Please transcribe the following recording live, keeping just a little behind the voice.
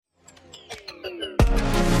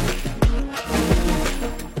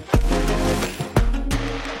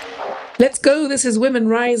Let's go. This is Women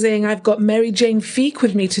Rising. I've got Mary Jane Feeke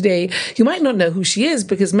with me today. You might not know who she is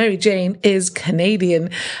because Mary Jane is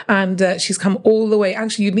Canadian and she's come all the way.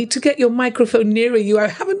 Actually, you need to get your microphone nearer you. I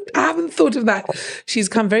haven't thought of that. She's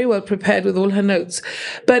come very well prepared with all her notes.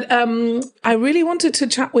 But I really wanted to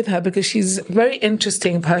chat with her because she's a very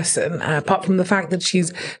interesting person, apart from the fact that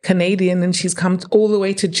she's Canadian and she's come all the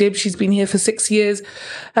way to Jib. She's been here for 6 years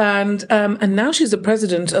and now she's the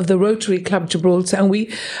president of the Rotary Club Gibraltar. And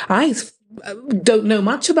I don't know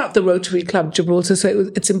much about the Rotary Club Gibraltar, so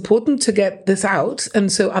it's important to get this out, and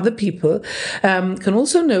so other people can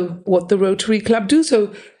also know what the Rotary Club do.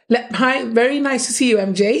 So, hi, very nice to see you,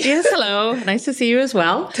 MJ. Yes, hello. Nice to see you as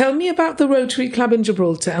well. Tell me about the Rotary Club in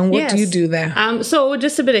Gibraltar and what do you do there? So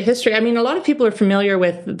just a bit of history. I mean, a lot of people are familiar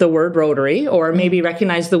with the word Rotary or maybe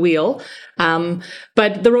recognize the wheel.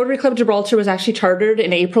 But the Rotary Club Gibraltar was actually chartered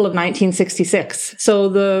in April of 1966. So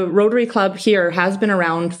the Rotary Club here has been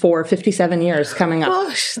around for 57 years coming up.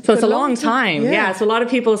 Gosh, so it's a long time. Yeah. So a lot of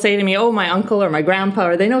people say to me, oh, my uncle or my grandpa,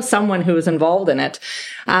 or they know someone who was involved in it.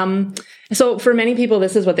 So for many people,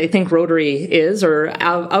 this is what they think Rotary is, or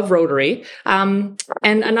of Rotary. And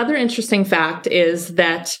another interesting fact is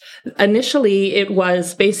that initially it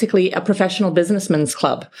was basically a professional businessmen's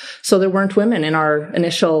club. So there weren't women in our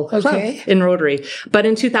initial club in Rotary. But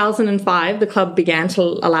in 2005, the club began to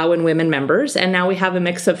allow in women members. And now we have a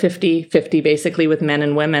mix of 50-50 basically with men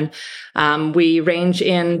and women. We range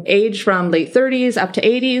in age from late 30s up to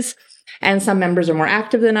 80s. And some members are more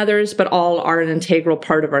active than others, but all are an integral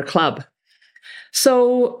part of our club.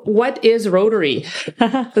 So what is Rotary?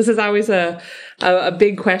 This is always a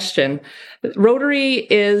big question. Rotary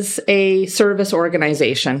is a service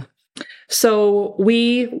organization. So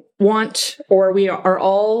we are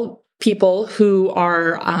all people who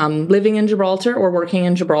are living in Gibraltar or working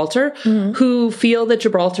in Gibraltar, who feel that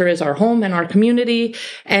Gibraltar is our home and our community,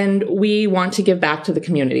 and we want to give back to the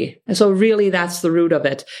community. And so really that's the root of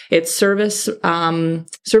it. It's service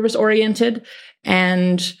oriented,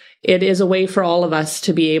 and it is a way for all of us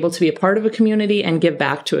to be able to be a part of a community and give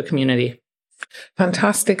back to a community.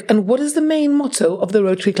 Fantastic. And what is the main motto of the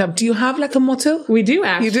Rotary Club? Do you have like a motto? We do,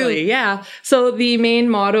 actually. You do? Yeah. So the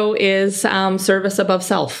main motto is service above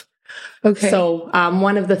self. Okay. So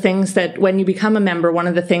one of the things that when you become a member, one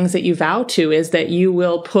of the things that you vow to is that you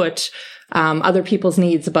will put other people's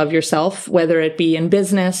needs above yourself, whether it be in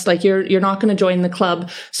business. Like you're not going to join the club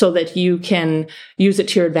so that you can use it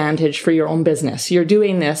to your advantage for your own business. You're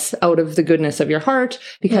doing this out of the goodness of your heart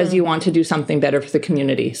because you want to do something better for the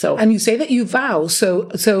community. So, and you say that you vow. So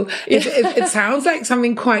it sounds like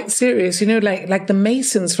something quite serious. You know, like the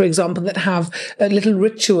Masons, for example, that have little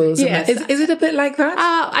rituals. Yes. Is it a bit like that?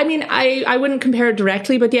 I mean, I wouldn't compare it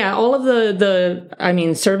directly, but yeah, all of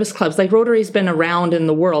the service clubs, like Rotary's been around in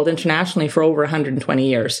the world internationally for over 120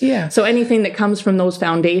 years. Yeah. So anything that comes from those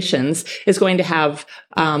foundations is going to have,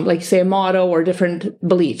 like say, a motto or different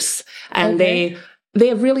beliefs. And they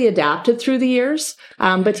have really adapted through the years.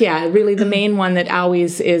 But yeah, really the main one that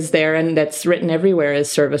always is there and that's written everywhere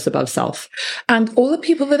is service above self. And all the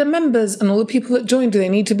people that are members and all the people that join, do they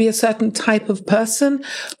need to be a certain type of person?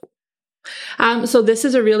 So this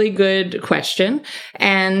is a really good question.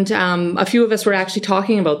 And a few of us were actually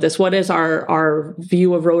talking about this. What is our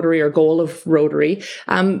view of Rotary or goal of Rotary?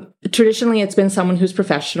 Traditionally, it's been someone who's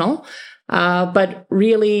professional. But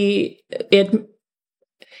really,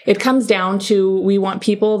 it comes down to we want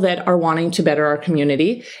people that are wanting to better our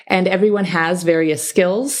community. And everyone has various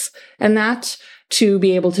skills and that to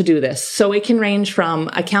be able to do this. So it can range from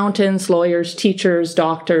accountants, lawyers, teachers,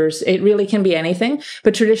 doctors. It really can be anything.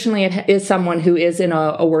 But traditionally, it is someone who is in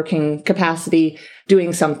a working capacity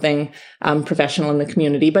doing something professional in the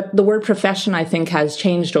community. But the word profession, I think, has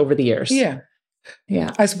changed over the years.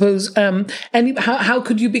 Yeah, I suppose. And how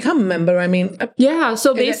could you become a member? I mean,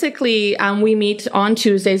 so basically, we meet on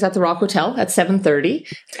Tuesdays at the Rock Hotel at 7:30,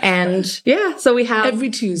 and so we have every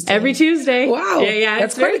Tuesday. Wow, that's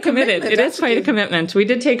it's very committed. It is quite a commitment. We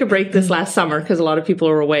did take a break this last summer because a lot of people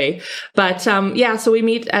were away, but so we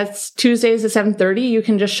meet at Tuesdays at 7:30. You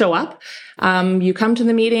can just show up. You come to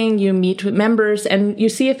the meeting, you meet with members, and you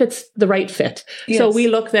see if it's the right fit. Yes. So we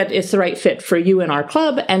look that it's the right fit for you and our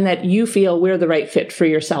club, and that you feel we're the right fit for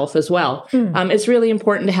yourself as well. It's really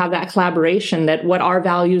important to have that collaboration, that what our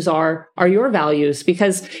values are your values,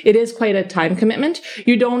 because it is quite a time commitment.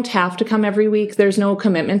 You don't have to come every week. There's no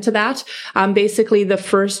commitment to that. Basically, the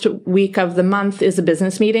first week of the month is a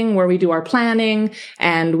business meeting where we do our planning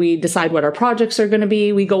and we decide what our projects are going to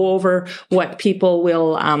be. We go over what people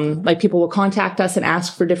will contact us and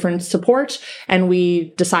ask for different support, and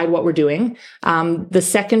we decide what we're doing. The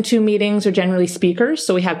second 2 meetings are generally speakers.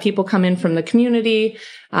 So we have people come in from the community,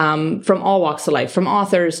 from all walks of life, from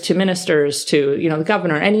authors to ministers to, the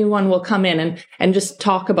governor. Anyone will come in and just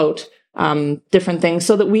talk about different things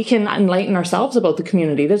so that we can enlighten ourselves about the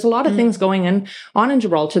community. There's a lot of things going on in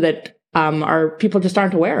Gibraltar that our people just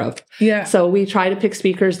aren't aware of. Yeah. So we try to pick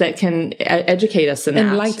speakers that can educate us and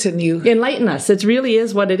enlighten us. It really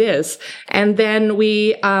is what it is. And then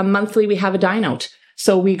we monthly we have a dine out.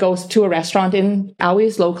 So we go to a restaurant in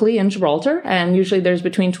Always locally in Gibraltar, and usually there's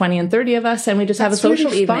between 20 and 30 of us, and we just have a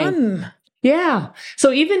social evening. Fun. Yeah.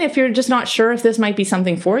 So even if you're just not sure if this might be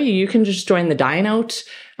something for you, you can just join the dine out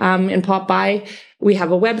and pop by. We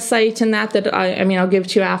have a website and that I'll give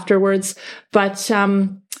to you afterwards. But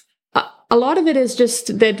a lot of it is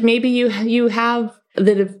just that maybe you have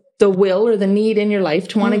the will or the need in your life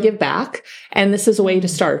to want to give back. And this is a way to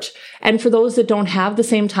start. And for those that don't have the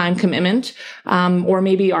same time commitment, or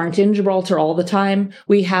maybe aren't in Gibraltar all the time,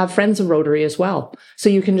 we have Friends of Rotary as well. So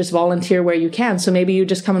you can just volunteer where you can. So maybe you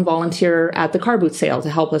just come and volunteer at the car boot sale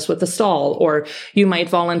to help us with the stall, or you might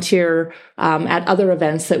volunteer at other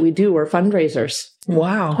events that we do or fundraisers.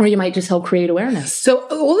 Wow. Or you might just help create awareness. So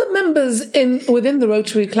all the members within the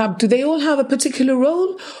Rotary Club, do they all have a particular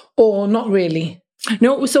role or not really?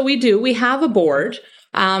 No, so we do. We have a board.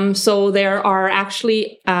 So there are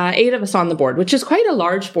actually 8 of us on the board, which is quite a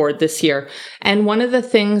large board this year. And one of the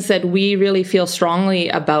things that we really feel strongly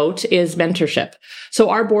about is mentorship.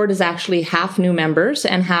 So our board is actually half new members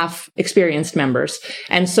and half experienced members.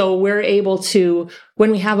 And so we're able to,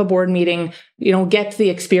 when we have a board meeting, get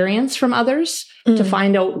the experience from others to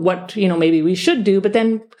find out what, maybe we should do, but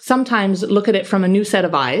then sometimes look at it from a new set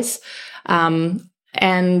of eyes.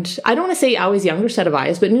 And I don't want to say always younger set of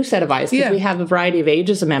eyes, but new set of eyes, because we have a variety of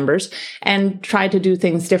ages of members, and try to do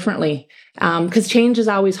things differently. Because change is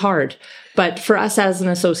always hard. But for us as an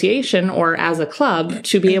association or as a club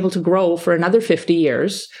to be able to grow for another 50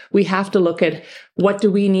 years, we have to look at what do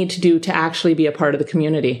we need to do to actually be a part of the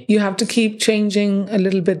community. You have to keep changing a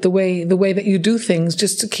little bit the way that you do things,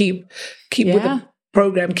 just to keep with the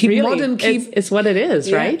program, keep really modern, it's what it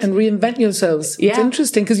is, right? And reinvent yourselves. It's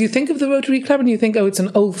interesting because you think of the Rotary Club and you think, oh, it's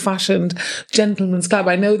an old-fashioned gentleman's club.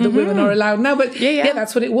 I know the women are allowed now, but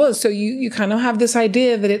that's what it was. So you kind of have this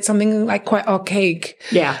idea that it's something like quite archaic.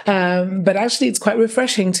 But actually it's quite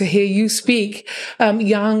refreshing to hear you speak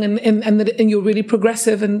young and you're really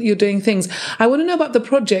progressive and you're doing things. I want to know about the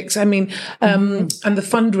projects. I mean, and the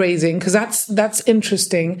fundraising, because that's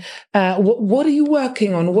interesting. What are you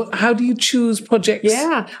working on? How do you choose projects?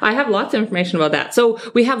 Yeah, I have lots of information about that. So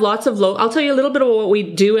we have lots of I'll tell you a little bit about what we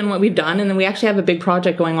do and what we've done. And then we actually have a big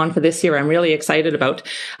project going on for this year I'm really excited about.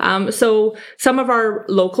 So some of our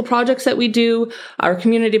local projects that we do are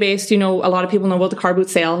community-based. A lot of people know about the car boot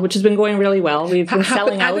sale, which has been going really well. We've been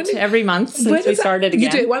selling out every month since we started again.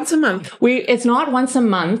 You do it once a month? It's not once a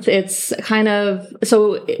month. It's kind of,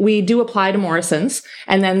 so we do apply to Morrison's,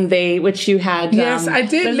 and then which you had. Yes, I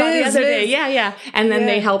did. The other day. Yeah. And then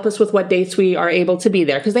they help us with what dates we are able to be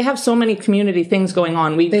there, because they have so many community things going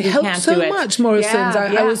on. They help so much, Morrison's.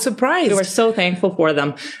 I was surprised. We were so thankful for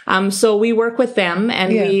them. So we work with them,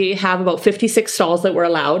 and we have about 56 stalls that we're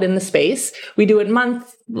allowed in the space. We do it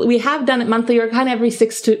we have done it monthly, or kind of every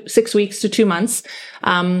 6 weeks to 2 months.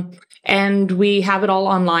 And we have it all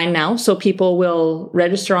online now. So people will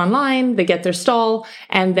register online, they get their stall,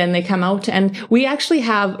 and then they come out. And we actually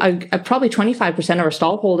have probably 25% of our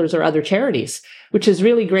stall holders are other charities, which is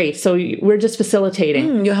really great. So we're just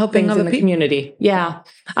facilitating you're helping things in the community. Yeah.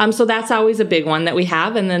 So that's always a big one that we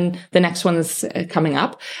have. And then the next one is coming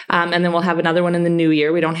up. And then we'll have another one in the new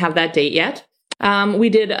year. We don't have that date yet. We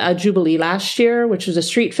did a Jubilee last year, which was a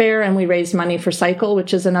street fair, and we raised money for Cycle,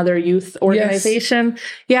 which is another youth organization.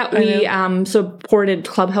 Yes. Yeah, we supported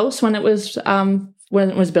Clubhouse when it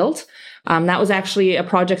was built. That was actually a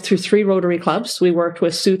project through 3 Rotary clubs. We worked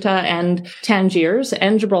with Ceuta and Tangiers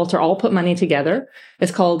and Gibraltar, all put money together.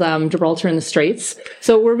 It's called Gibraltar in the Straits.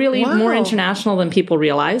 So we're really more international than people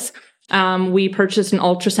realize. We purchased an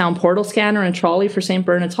ultrasound portal scanner and trolley for St.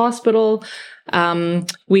 Bernard's Hospital.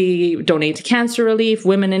 We donate to Cancer Relief,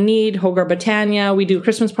 Women in Need, Hogar Britannia. We do a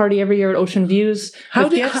Christmas party every year at Ocean Views. How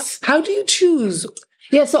do you choose?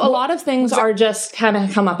 Yeah, so a lot of things are just kind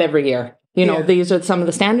of come up every year. These are some of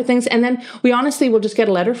the standard things. And then we honestly will just get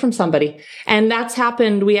a letter from somebody. And that's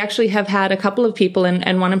happened. We actually have had a couple of people,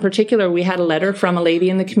 and one in particular, we had a letter from a lady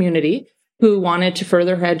in the community who wanted to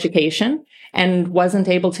further her education and wasn't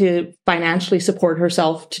able to financially support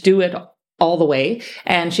herself to do it all the way.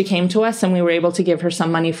 And she came to us and we were able to give her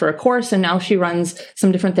some money for a course. And now she runs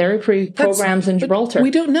some different therapy programs in Gibraltar.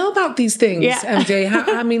 We don't know about these things, MJ.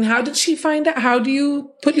 How did she find out? How do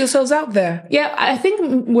you put yourselves out there? Yeah, I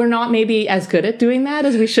think we're not maybe as good at doing that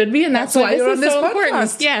as we should be. And that's why you're on this podcast.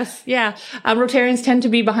 Important. Yes, yeah. Rotarians tend to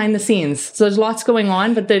be behind the scenes. So there's lots going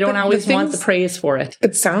on, but they don't always want the praise for it.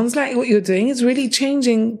 It sounds like what you're doing is really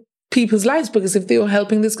changing people's lives, because if they were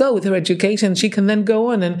helping this girl with her education, she can then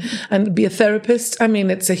go on and be a therapist. I mean,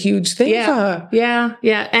 it's a huge thing for her. Yeah.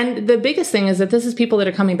 And the biggest thing is that this is people that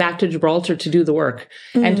are coming back to Gibraltar to do the work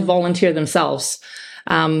and to volunteer themselves.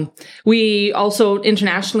 We also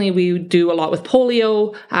internationally, we do a lot with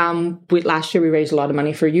polio. Last year we raised a lot of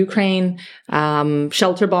money for Ukraine.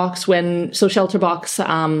 Shelter Box,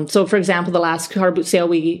 so for example, the last car boot sale,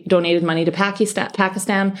 we donated money to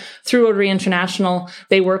Pakistan through Rotary International.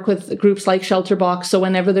 They work with groups like Shelter Box. So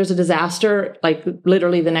whenever there's a disaster, like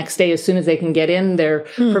literally the next day, as soon as they can get in, they're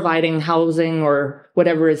providing housing or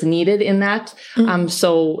whatever is needed in that.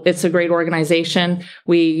 So it's a great organization.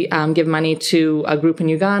 We give money to a group in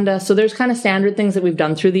Uganda. So there's kind of standard things that we've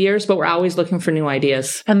done through the years, but we're always looking for new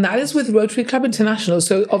ideas. And that is with Rotary Club International.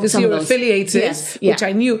 So obviously you're affiliated, which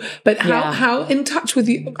I knew. But how in touch with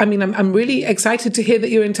you? I mean, I'm really excited to hear that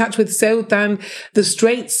you're in touch with South and the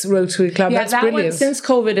Straits Rotary Club. That's brilliant. Since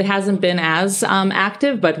COVID, it hasn't been as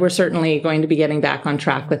active, but we're certainly going to be getting back on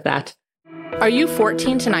track with that. Are you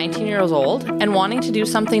 14 to 19 years old and wanting to do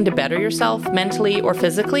something to better yourself mentally or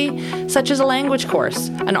physically, such as a language course,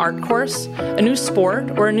 an art course, a new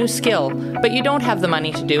sport, or a new skill, but you don't have the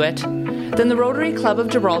money to do it? Then the Rotary Club of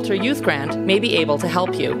Gibraltar Youth Grant may be able to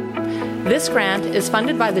help you. This grant is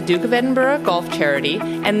funded by the Duke of Edinburgh Golf Charity,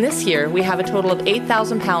 and this year we have a total of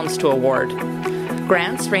 £8,000 to award.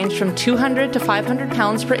 Grants range from £200 to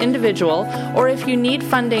 £500 per individual, or if you need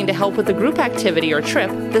funding to help with a group activity or trip,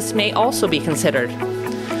 this may also be considered.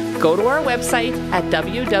 Go to our website at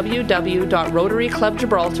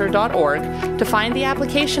www.rotaryclubgibraltar.org to find the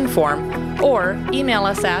application form, or email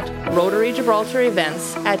us at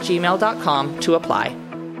rotarygibraltarevents@gmail.com to apply.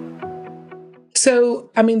 So,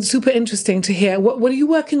 I mean, super interesting to hear. What are you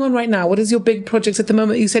working on right now? What is your big projects at the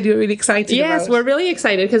moment? You said you're really excited about. Yes, we're really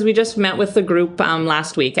excited because we just met with the group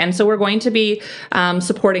last week. And so we're going to be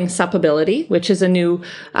supporting Suppability, which is a new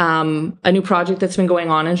project that's been going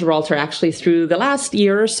on in Gibraltar actually through the last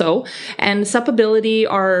year or so. And Suppability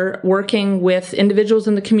are working with individuals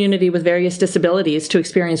in the community with various disabilities to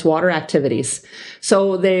experience water activities.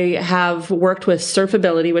 So they have worked with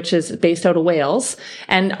Surfability, which is based out of Wales,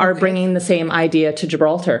 and are bringing the same idea to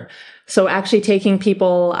Gibraltar. So actually taking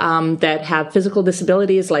people that have physical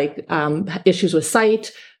disabilities, like issues with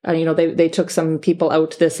sight. They took some people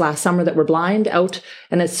out this last summer that were blind out,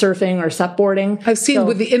 and it's surfing or supboarding. I've seen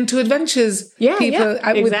with the Into Adventures people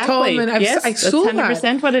exactly. with Tom, and I saw that. That's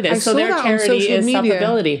 100% what it is. So their charity is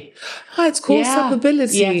Suppability. Oh, it's called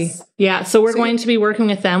Suppability. Yes. Yeah, so we're going to be working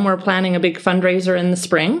with them. We're planning a big fundraiser in the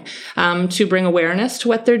spring to bring awareness to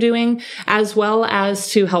what they're doing, as well as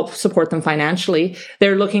to help support them financially.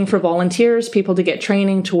 They're looking for volunteers, people to get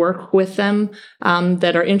training to work with them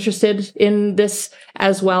that are interested in this,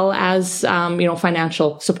 as well as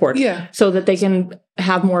financial support, so that they can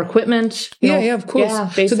have more equipment. Of course. Yeah,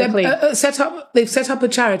 basically. So they've set up a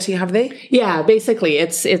charity, have they? Yeah, basically.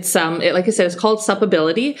 It's like I said, it's called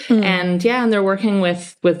Suppability. And they're working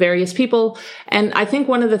with various people. And I think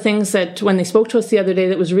one of the things that when they spoke to us the other day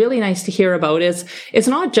that was really nice to hear about is it's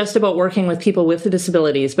not just about working with people with the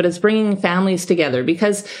disabilities, but it's bringing families together,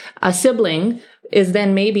 because a sibling is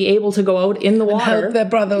then maybe able to go out in the water with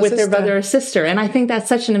their brother or sister. And I think that's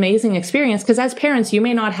such an amazing experience, because as parents, you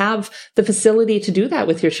may not have the facility to do that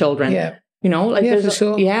with your children. Yeah. For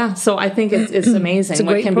sure. Yeah. So I think it's amazing it's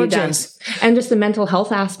what can project. be done. And just the mental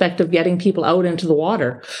health aspect of getting people out into the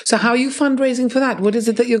water. So how are you fundraising for that? What is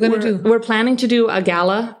it that you're going to do? We're planning to do a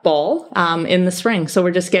gala ball in the spring. So we're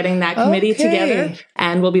just getting that committee together,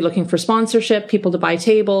 and we'll be looking for sponsorship, people to buy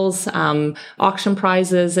tables, auction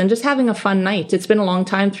prizes, and just having a fun night. It's been a long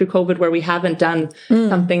time through COVID where we haven't done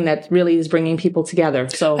something that really is bringing people together.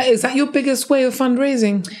 So is that your biggest way of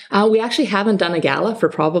fundraising? We actually haven't done a gala for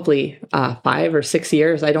probably 5 or 6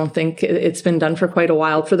 years. I don't think it's been done for quite a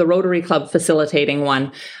while, for the Rotary Club facilitating one.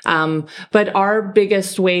 But our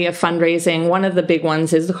biggest way of fundraising, one of the big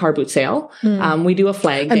ones, is the car boot sale. We do a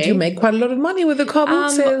flag day. And you make quite a lot of money with the car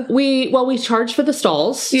boot sale. We charge for the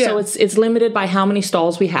stalls. So it's limited by how many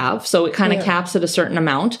stalls we have. So it kind of caps at a certain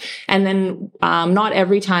amount. And then not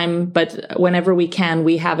every time, but whenever we can,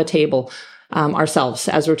 we have a table ourselves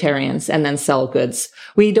as Rotarians, and then sell goods.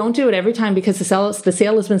 We don't do it every time because the sale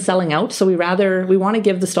has been selling out. So we want to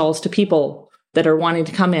give the stalls to people that are wanting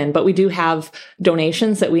to come in, but we do have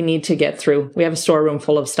donations that we need to get through. We have a storeroom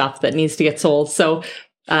full of stuff that needs to get sold. So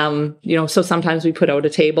so sometimes we put out a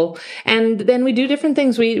table, and then we do different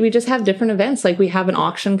things. We just have different events. Like we have an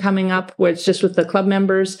auction coming up where it's just with the club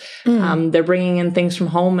members. They're bringing in things from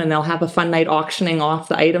home, and they'll have a fun night auctioning off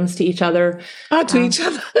the items to each other. To each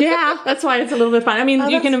other. Yeah, that's why it's a little bit fun. I mean,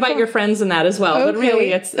 you can invite your friends in that as well, but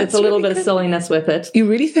really it's a little bit of silliness with it. You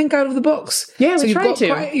really think out of the box. Yeah, we try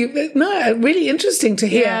to. Really interesting to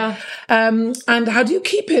hear. Yeah. And how do you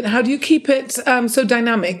keep it? How do you keep it so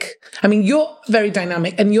dynamic? I mean, you're very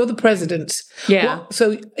dynamic, and you're the president. Yeah.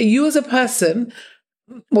 So you as a person,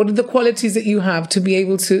 what are the qualities that you have to be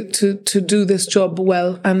able to do this job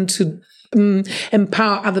well and to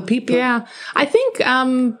empower other people? Yeah. I think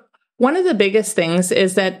one of the biggest things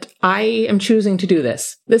is that I am choosing to do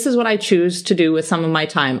this. This is what I choose to do with some of my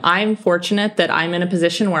time. I'm fortunate that I'm in a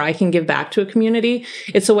position where I can give back to a community.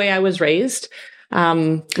 It's the way I was raised.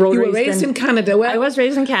 You were raised in Canada. I was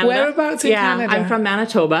raised in Canada. Whereabouts in Canada? I'm from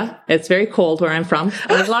Manitoba. It's very cold where I'm from. And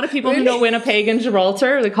there's a lot of people who know Winnipeg and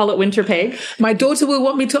Gibraltar. They call it Winterpeg. My daughter will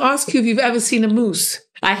want me to ask you if you've ever seen a moose.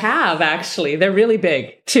 I have, actually. They're really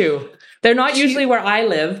big, too. They're not usually where I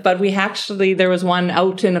live, but there was one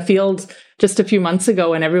out in a field just a few months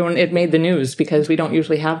ago, and it made the news because we don't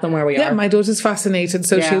usually have them where we are. Yeah, my daughter's fascinated,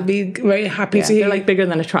 so she'll be very happy to hear. They're like bigger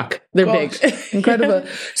than a truck. They're big. Incredible.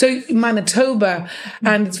 So Manitoba,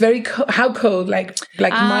 and it's very how cold? Like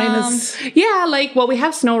minus? Yeah, we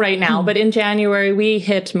have snow right now, but in January we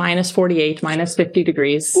hit minus 48, minus 50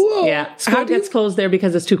 degrees. Whoa. Yeah. School gets closed there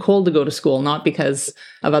because it's too cold to go to school, not because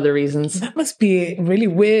of other reasons. That must be really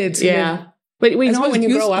weird. Yeah. But we know when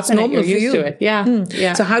you grow up in it, you're used to it. Yeah.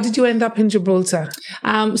 Yeah. So how did you end up in Gibraltar?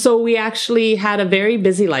 So we actually had a very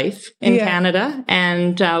busy life in Canada,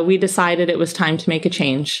 and we decided it was time to make a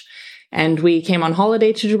change. And we came on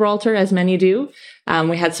holiday to Gibraltar, as many do.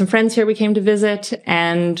 We had some friends here we came to visit,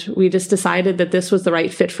 and we just decided that this was the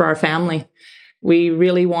right fit for our family. We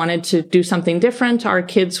really wanted to do something different. Our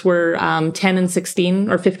kids were 10 and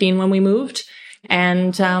 16 or 15 when we moved.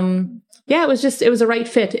 And it was a right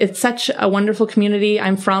fit. It's such a wonderful community.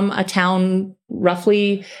 I'm from a town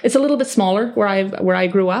it's a little bit smaller where I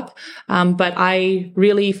grew up. But I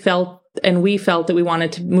really felt, and we felt, that we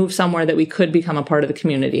wanted to move somewhere that we could become a part of the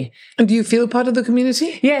community. And do you feel part of the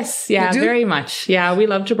community? Yes. Yeah, very much. Yeah, we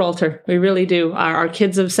love Gibraltar. We really do. Our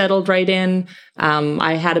kids have settled right in.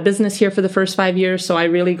 I had a business here for the first 5 years, so I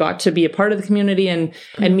really got to be a part of the community and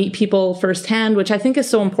meet people firsthand, which I think is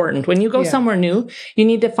so important. When you go somewhere new, you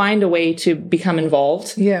need to find a way to become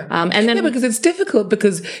involved. Yeah. And then because it's difficult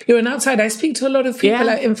because you're an outsider. I speak to a lot of people.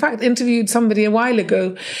 I, in fact, interviewed somebody a while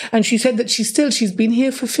ago, and she said that she's been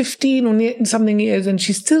here for 15 or something years, and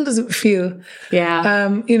she still doesn't feel,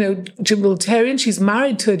 Gibraltarian. She's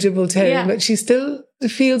married to a Gibraltarian, but she still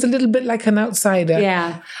feels a little bit like an outsider.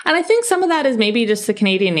 Yeah. And I think some of that is maybe just the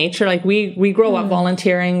Canadian nature. Like we grow up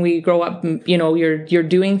volunteering. We grow up, you're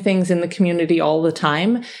doing things in the community all the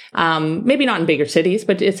time. Maybe not in bigger cities,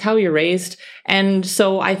 but it's how you're raised. And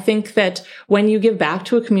so I think that when you give back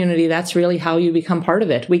to a community, that's really how you become part of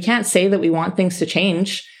it. We can't say that we want things to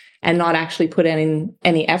change and not actually put in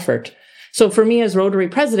any effort. So for me as Rotary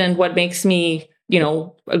president, what makes me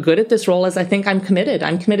good at this role is I think I'm committed.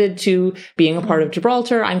 I'm committed to being a part of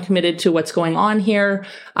Gibraltar. I'm committed to what's going on here.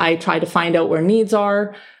 I try to find out where needs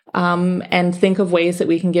are, and think of ways that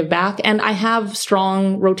we can give back. And I have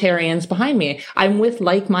strong Rotarians behind me. I'm with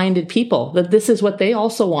like-minded people that this is what they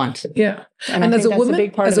also want. Yeah. And as a woman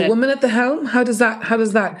at the helm, how does that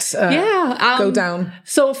go down?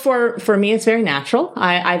 So for me, it's very natural.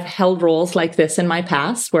 I've held roles like this in my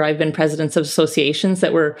past where I've been presidents of associations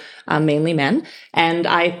that were mainly men. And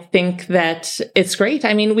I think that it's great.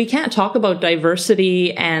 I mean, we can't talk about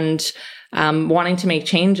diversity and wanting to make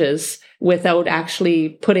changes without actually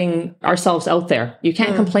putting ourselves out there. You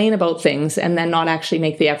can't complain about things and then not actually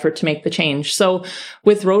make the effort to make the change. So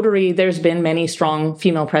with Rotary, there's been many strong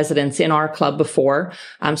female presidents in our club before.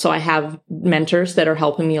 So I have mentors that are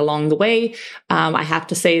helping me along the way. I have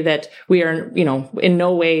to say that we are, in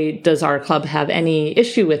no way does our club have any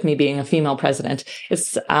issue with me being a female president.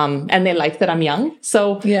 It's, and they like that I'm young.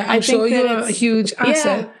 So I'm sure you're a huge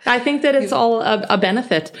asset. Yeah, I think that it's all a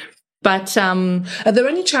benefit. But are there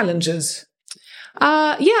any challenges?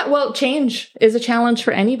 Change is a challenge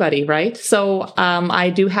for anybody, right? So I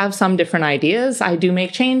do have some different ideas. I do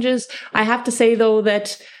make changes. I have to say, though,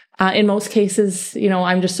 that in most cases,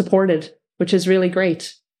 I'm just supported, which is really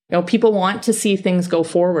great. People want to see things go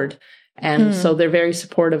forward. And so they're very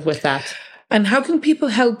supportive with that. And how can people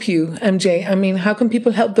help you, MJ? I mean, how can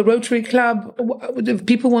people help the Rotary Club? If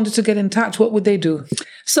people wanted to get in touch, what would they do?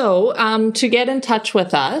 So to get in touch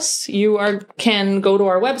with us, you can go to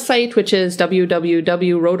our website, which is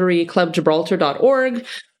www.rotaryclubgibraltar.org.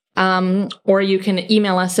 Or you can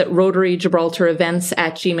email us at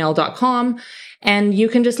rotarygibraltarevents@gmail.com. And you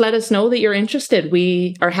can just let us know that you're interested.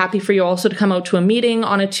 We are happy for you also to come out to a meeting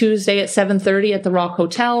on a Tuesday at 7:30 at the Rock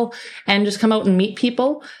Hotel and just come out and meet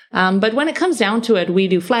people. But when it comes down to it, we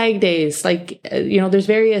do flag days. There's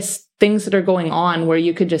various things that are going on where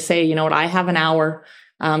you could just say, you know what, I have an hour.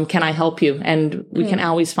 Can I help you? And we can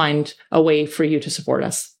always find a way for you to support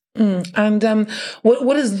us. And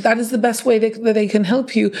what is the best way that they can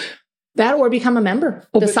help you? That or become a member.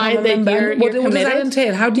 Decide that you're committed. What does that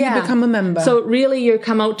entail? How do you become a member? So really you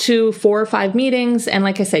come out to 4 or 5 meetings. And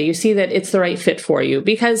like I say, you see that it's the right fit for you,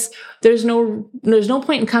 because there's no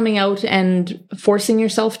point in coming out and forcing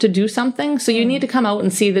yourself to do something. So you need to come out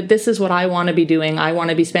and see that this is what I want to be doing. I want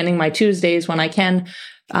to be spending my Tuesdays when I can,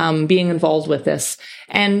 being involved with this.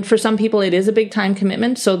 And for some people, it is a big time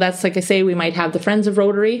commitment. So that's, like I say, we might have the Friends of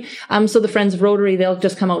Rotary. So the Friends of Rotary, they'll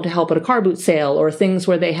just come out to help at a car boot sale or things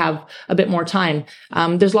where they have a bit more time.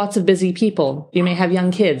 There's lots of busy people. You may have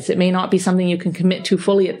young kids. It may not be something you can commit to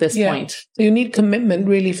fully at this point. You need commitment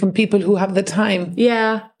really from people who have the time.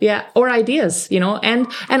 Yeah. Or ideas,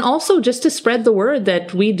 and also just to spread the word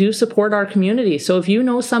that we do support our community. So if you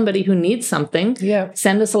know somebody who needs something,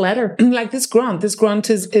 send us a letter. Like this grant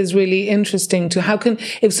is really interesting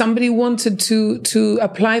if somebody wanted to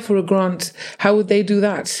apply for a grant, how would they do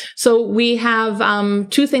that? So we have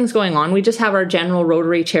 2 things going on. We just have our general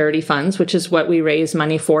Rotary charity funds, which is what we raise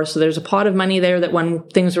money for. So there's a pot of money there that when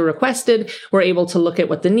things are requested, we're able to look at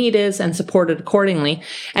what the need is and support it accordingly.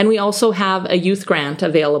 And we also have a youth grant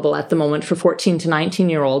available at the moment for 14 to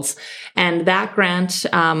 19-year-olds. And that grant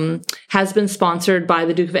has been sponsored by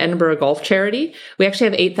the Duke of Edinburgh Golf Charity. We actually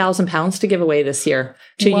have £8,000 to give away this year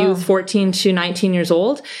to youth 14 to 19 years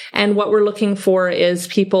old. And what we're looking for is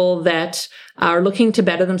people that are looking to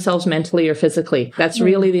better themselves mentally or physically. That's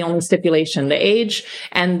really the only stipulation, the age,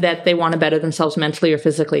 and that they want to better themselves mentally or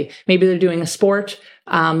physically. Maybe they're doing a sport,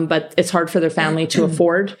 but it's hard for their family to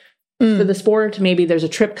afford for the sport. Maybe there's a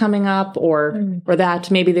trip coming up or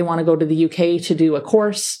that. Maybe they want to go to the UK to do a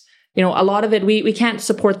course. A lot of it, we can't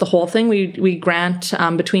support the whole thing. We grant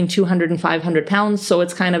between £200 and £500. So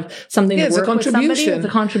it's kind of something to work with somebody. It's a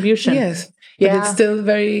contribution. Yes. But it's still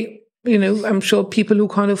very, I'm sure people who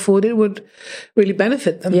can't afford it would really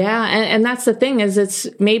benefit them. Yeah. And that's the thing is it's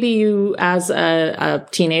maybe you as a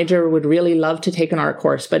teenager would really love to take an art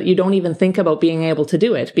course, but you don't even think about being able to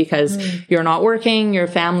do it because you're not working. Your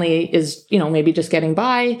family is, maybe just getting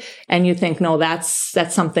by and you think, no, that's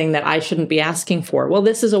something that I shouldn't be asking for. Well,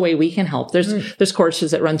 this is a way we can help. There's courses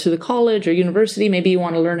that run through the college or university. Maybe you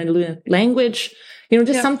want to learn a new language.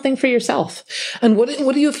 Something for yourself. And what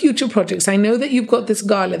are your future projects? I know that you've got this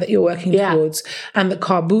gala that you're working towards and the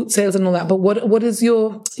car boot sales and all that, but what is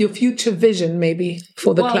your future vision maybe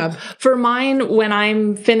for the club? For mine, when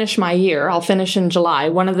I'm finished my year, I'll finish in July.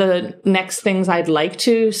 One of the next things I'd like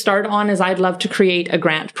to start on is I'd love to create a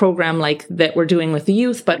grant program like that we're doing with the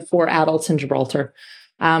youth, but for adults in Gibraltar.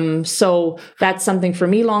 So that's something for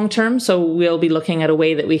me long term. So we'll be looking at a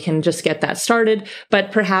way that we can just get that started.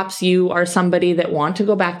 But perhaps you are somebody that want to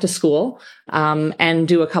go back to school, and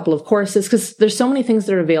do a couple of courses because there's so many things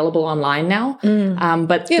that are available online now.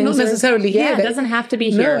 But not necessarily here. It doesn't have to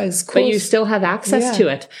be here, but you still have access to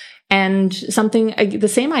it. And something, the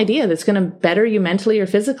same idea that's going to better you mentally or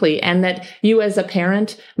physically, and that you as a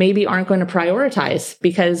parent maybe aren't going to prioritize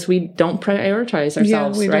because we don't prioritize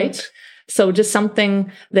ourselves, right? Don't. So just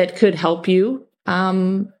something that could help you,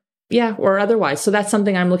 or otherwise. So that's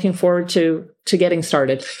something I'm looking forward to getting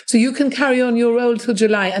started. So you can carry on your role till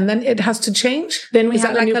July, and then it has to change? Then we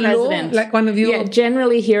have a new president. Like one of your... Yeah,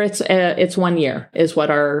 generally here it's 1 year is what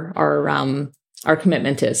our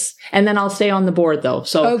commitment is. And then I'll stay on the board though.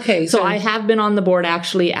 So I have been on the board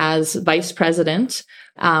actually as vice president,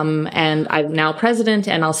 and I'm now president,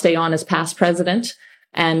 and I'll stay on as past president.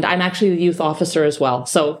 And I'm actually the youth officer as well.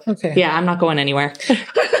 So I'm not going anywhere.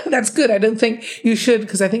 That's good. I don't think you should,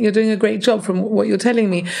 because I think you're doing a great job from what you're telling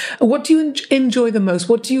me. What do you enjoy the most?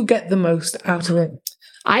 What do you get the most out of it?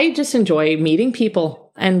 I just enjoy meeting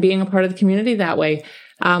people and being a part of the community that way.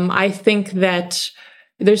 I think that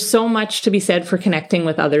there's so much to be said for connecting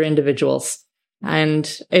with other individuals.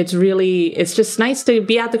 And it's just nice to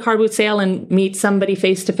be at the car boot sale and meet somebody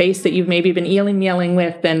face to face that you've maybe been emailing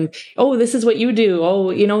with, and, oh, this is what you do. Oh,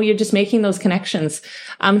 you're just making those connections.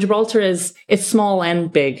 Gibraltar it's small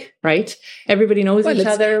and big, right? Everybody knows each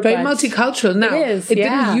other. Very multicultural now. It is. It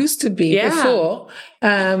didn't used to be before.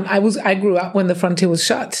 I grew up when the frontier was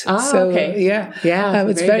shut. Okay.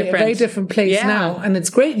 It's a very different place now, and it's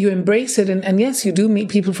great. You embrace it, and yes, you do meet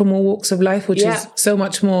people from all walks of life, which is so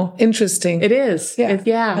much more interesting. It is.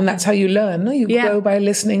 And that's how you learn. No? You grow by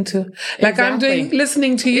listening to, like I'm doing,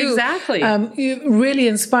 listening to you. Exactly. Really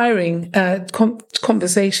inspiring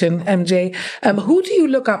conversation, MJ. Who do you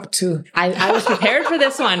look up to? I was prepared for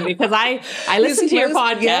this one because I listen to your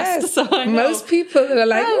podcast. Yes. So most people are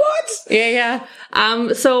like, what? Yeah.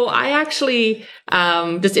 So I actually,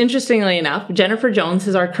 just interestingly enough, Jennifer Jones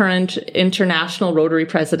is our current international Rotary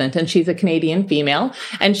president, and she's a Canadian female,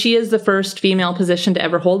 and she is the first female position to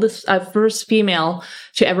ever hold this, first female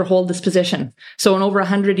to ever hold this position. So in over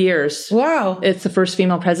 100 years, wow, it's the first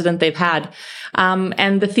female president they've had.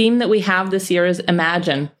 And the theme that we have this year is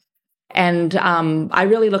Imagine. And I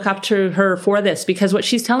really look up to her for this, because what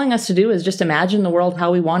she's telling us to do is just imagine the world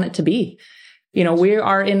how we want it to be. You know, we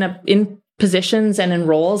are in positions and in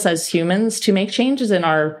roles as humans to make changes in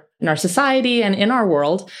our society and in our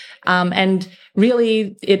world. And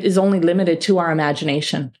really, it is only limited to our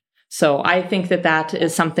imagination. So I think that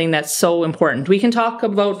is something that's so important. We can talk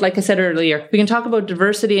about, like I said earlier, we can talk about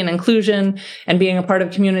diversity and inclusion and being a part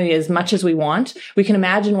of community as much as we want. We can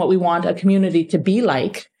imagine what we want a community to be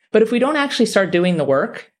like. But if we don't actually start doing the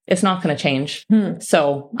work, it's not going to change.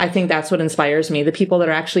 So I think that's what inspires me, the people that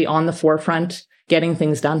are actually on the forefront getting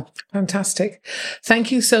things done. Fantastic.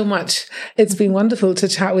 Thank you so much. It's been wonderful to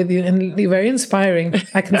chat with you, and you're very inspiring.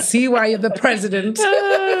 I can see why you're the president.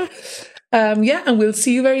 And we'll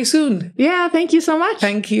see you very soon. Yeah, thank you so much.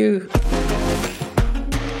 Thank you.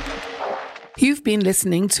 You've been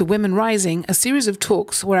listening to Women Rising, a series of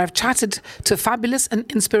talks where I've chatted to fabulous and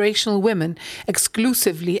inspirational women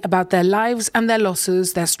exclusively about their lives and their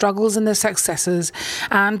losses, their struggles and their successes,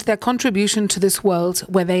 and their contribution to this world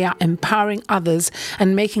where they are empowering others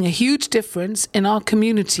and making a huge difference in our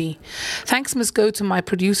community. Thanks must go to my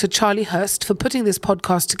producer, Charlie Hurst, for putting this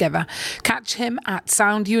podcast together. Catch him at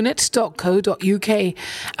soundunit.co.uk.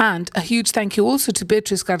 And a huge thank you also to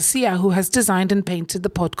Beatrice Garcia, who has designed and painted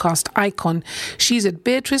the podcast icon. She's at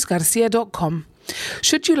beatricegarcia.com.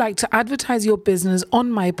 Should you like to advertise your business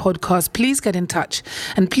on my podcast, please get in touch.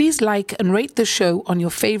 And please like and rate the show on your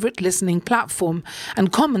favorite listening platform.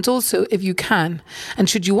 And comment also if you can. And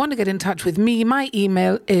should you want to get in touch with me, my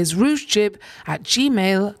email is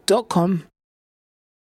rougejib@gmail.com.